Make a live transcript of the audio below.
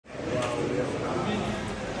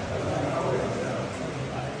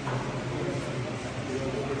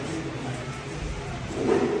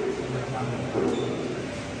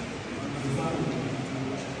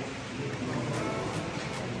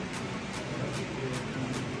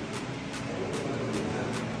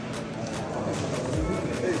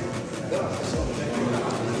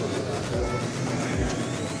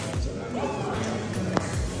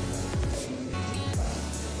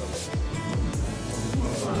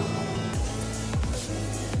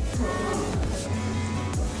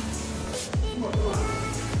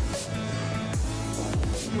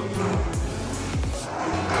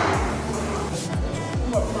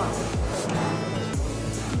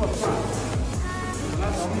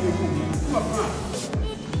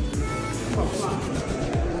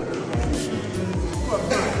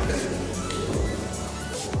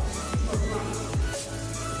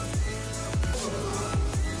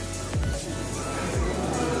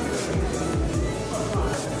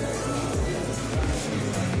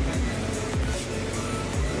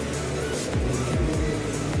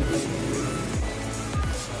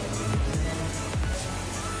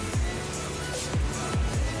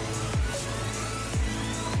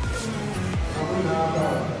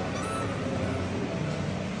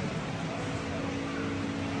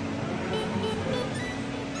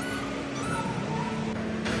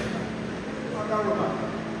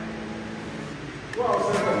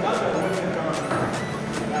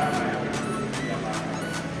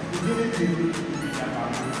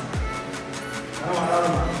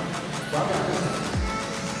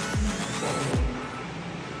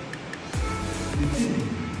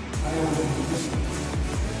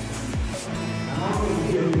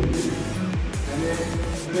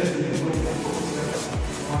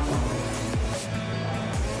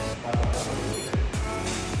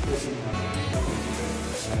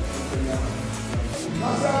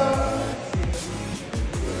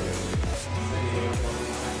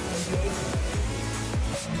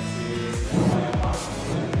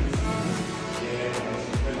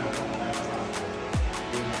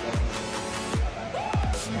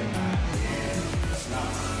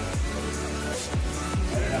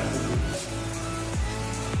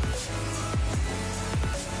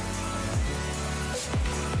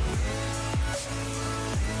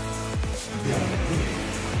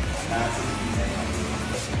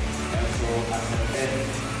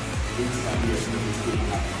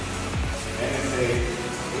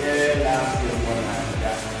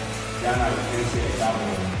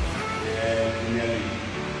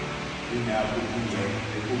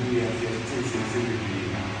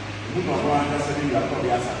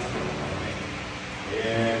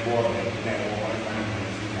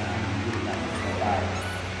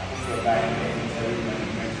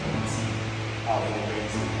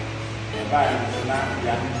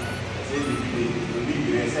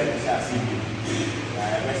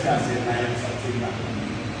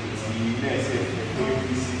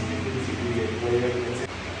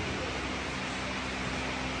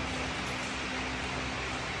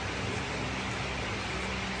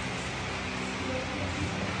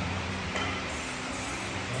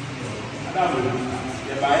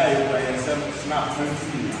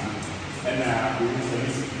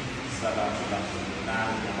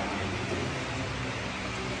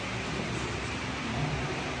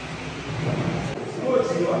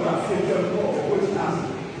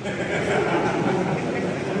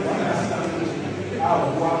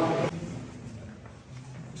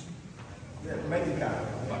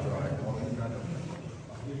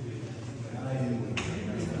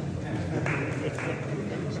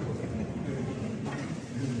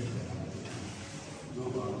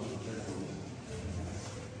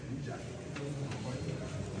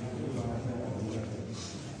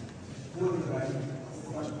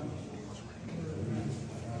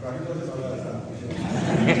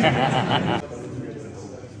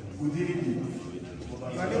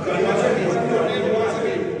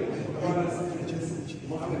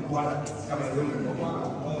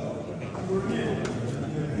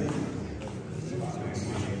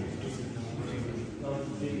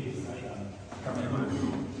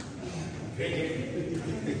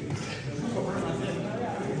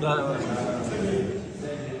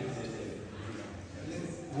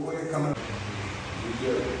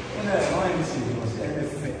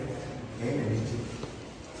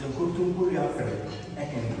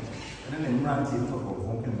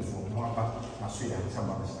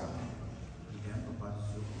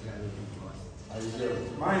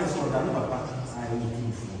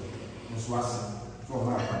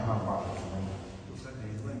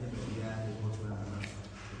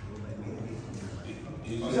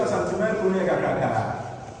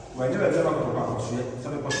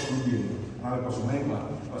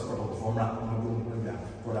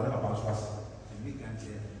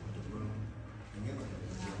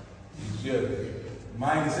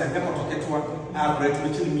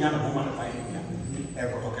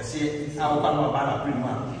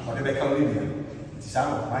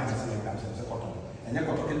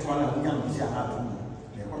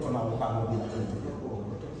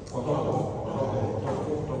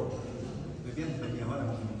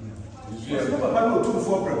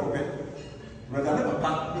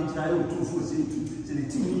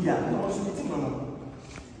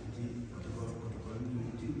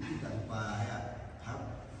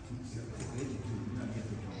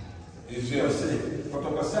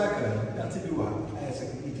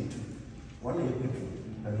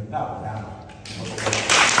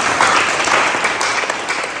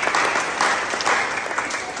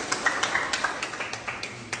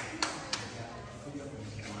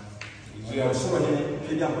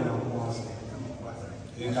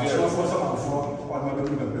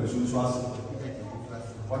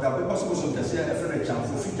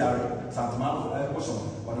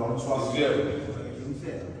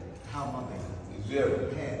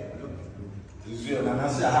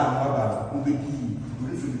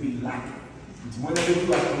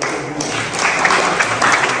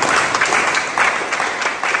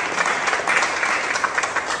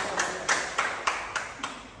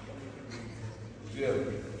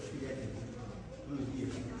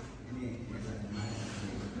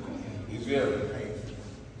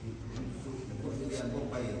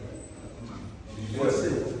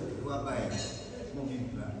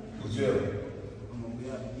Zero.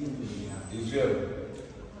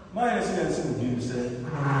 My residence in the say,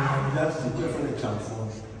 that's the different transform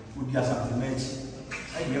would be a sentiment.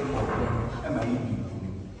 I hear and my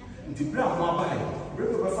in the brown one by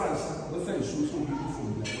bring over fans, the face so beautiful.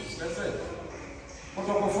 That's it. But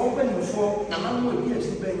I perform when you fall, and I'm going to be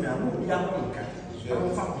a young one. I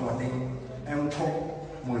don't find one thing and talk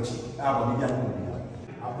much about the young woman.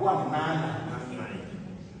 I want 9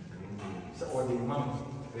 so or the mum.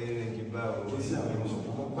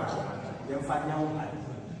 Then find out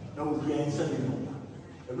no gain 7.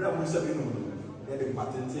 The rebel was 7. Then the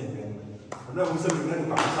patent 10. The rebel was 7.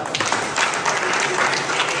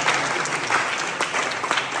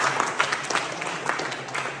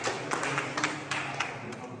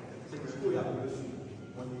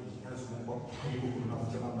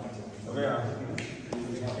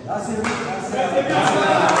 That's it.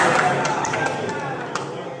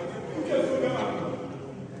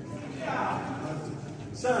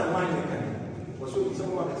 Sarah Mine was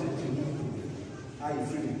someone I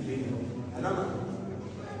free and I'm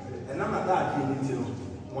a dad until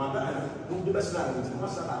one that who the best land is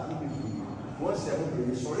not that people 1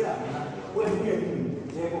 sorry, when we are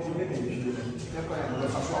able to make a issue, never have a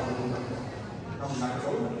swap. I'm not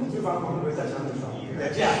going to give up on the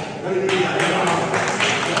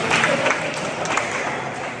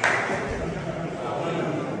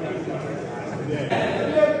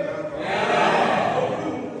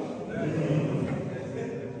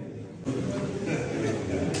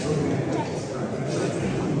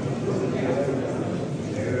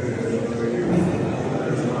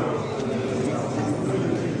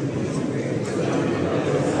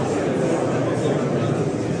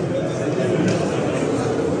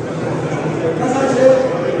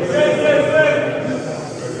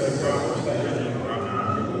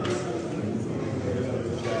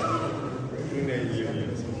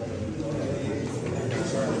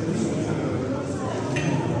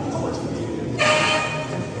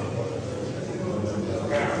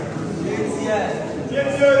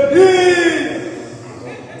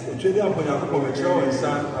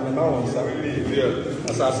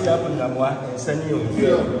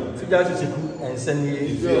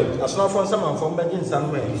as not from someone from Begin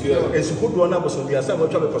somewhere. It's a good one. So we are some of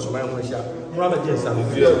Beposomanhene.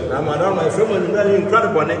 I'm my family very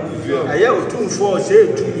incredible. I have 2 4 say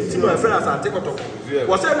to my friends and take it.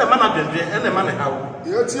 Was that the man and the man how? I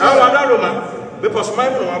don't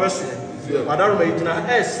Beposomanhene. Madame Medina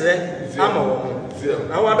S. Amo.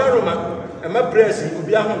 Now I don't and my press will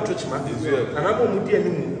be a home touch man. And I'm going to be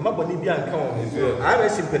my body and count. I have a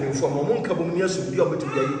simple from a monk of years to be able to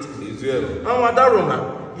get it. Our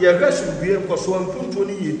Daroma, your rest will be for so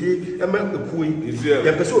 20 years and make the queen.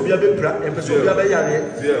 Your person will be a bit and person will be a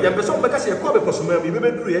yard. Your person because you're called Beposomanhene, we may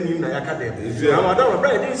do any academy. Our Daroma,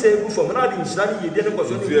 I didn't say from another study, you didn't go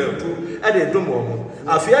to add a domo.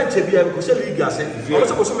 I fear to be able to sell gas. I was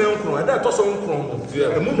supposed to be on Chrome, and that was on Chrome.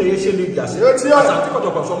 A moon nation gas. I think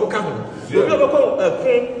of some camel. You never call a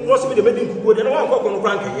Chrome, was with the meeting good and one walk on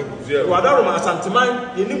Cranky. Wadaroma,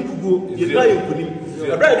 Santaman, you need to go, you die in Pudding.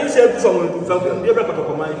 A bread is a from the record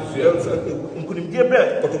of mine. Couldn't dear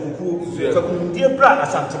bread, but to cook, dear bread, a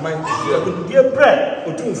Santaman, couldn't dear bread,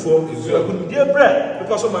 or 2 4, couldn't dear bread,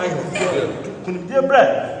 because of mine, couldn't dear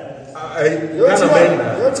bread. I don't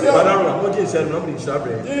know what you said. Nobody is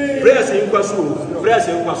prayers in Quasso, prayers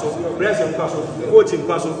in Quasso, prayers in Quasso, watching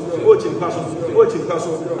Quasso, watching Quasso, watching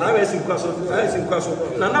Quasso. I was in Quasso, I was in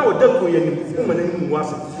Quasso. Now, the woman in was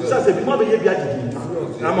such a mother.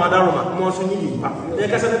 I'm a Daroma, Monsignor, they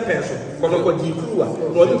can send a pencil, Colocodi,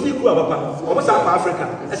 or the people of South Africa,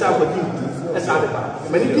 as I would do.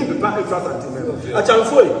 Many people in front of me. A chance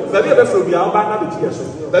for it, but we have a few about years.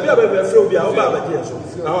 But we have a few about years.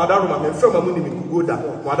 Now, I don't remember from a money to go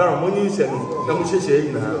down. What are money said? No, we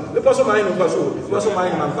say now. The Beposomanhene Paso,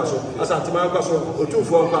 Beposomanhene Paso, a Santaman Paso, or 2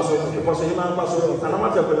 4 Paso, the Beposomanhene Paso, and a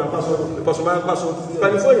matter of Paso, the Beposomanhene Paso,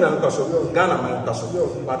 California Paso, Ghana Man Paso.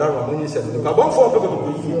 What are money said? The Cabon for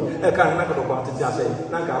people to be a kind of quantity, say,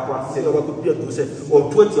 Naka practice, or could be a to say,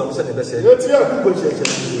 or 20 of the say,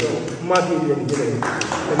 Madi.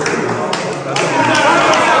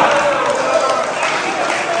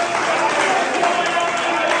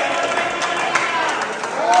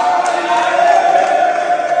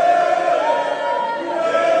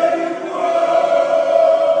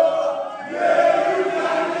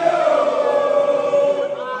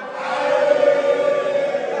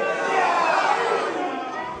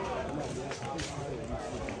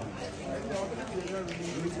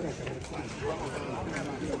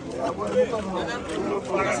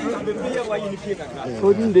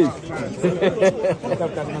 14 days.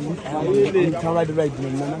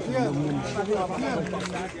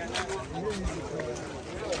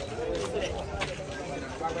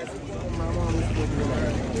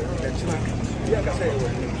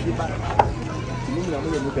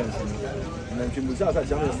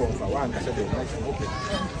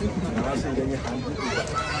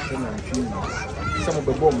 Some of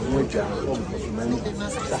the bombs which are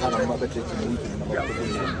Sahara Mother taking